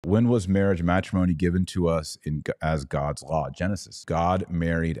When was marriage matrimony given to us as God's law? Genesis. God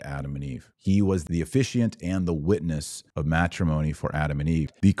married Adam and Eve. He was the officiant and the witness of matrimony for Adam and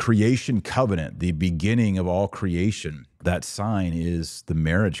Eve. The creation covenant, the beginning of all creation, that sign is the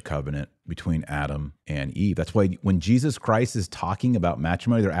marriage covenant between Adam and Eve. That's why when Jesus Christ is talking about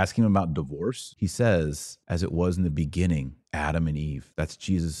matrimony, they're asking him about divorce. He says, as it was in the beginning, Adam and Eve. That's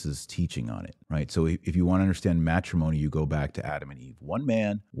Jesus's teaching on it, right? So if you want to understand matrimony, you go back to Adam and Eve. One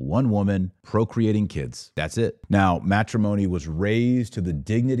man, one woman, procreating kids. That's it. Now, matrimony was raised to the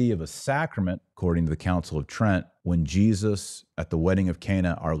dignity of a sacrament, according to the Council of Trent, when Jesus, at the wedding of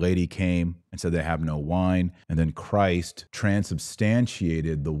Cana, Our Lady came and said they have no wine. And then Christ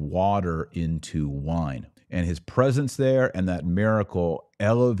transubstantiated the water into wine. And his presence there and that miracle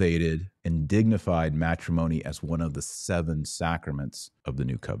elevated and dignified matrimony as one of the 7 sacraments of the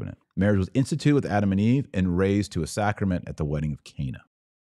new covenant. Marriage was instituted with Adam and Eve and raised to a sacrament at the wedding of Cana.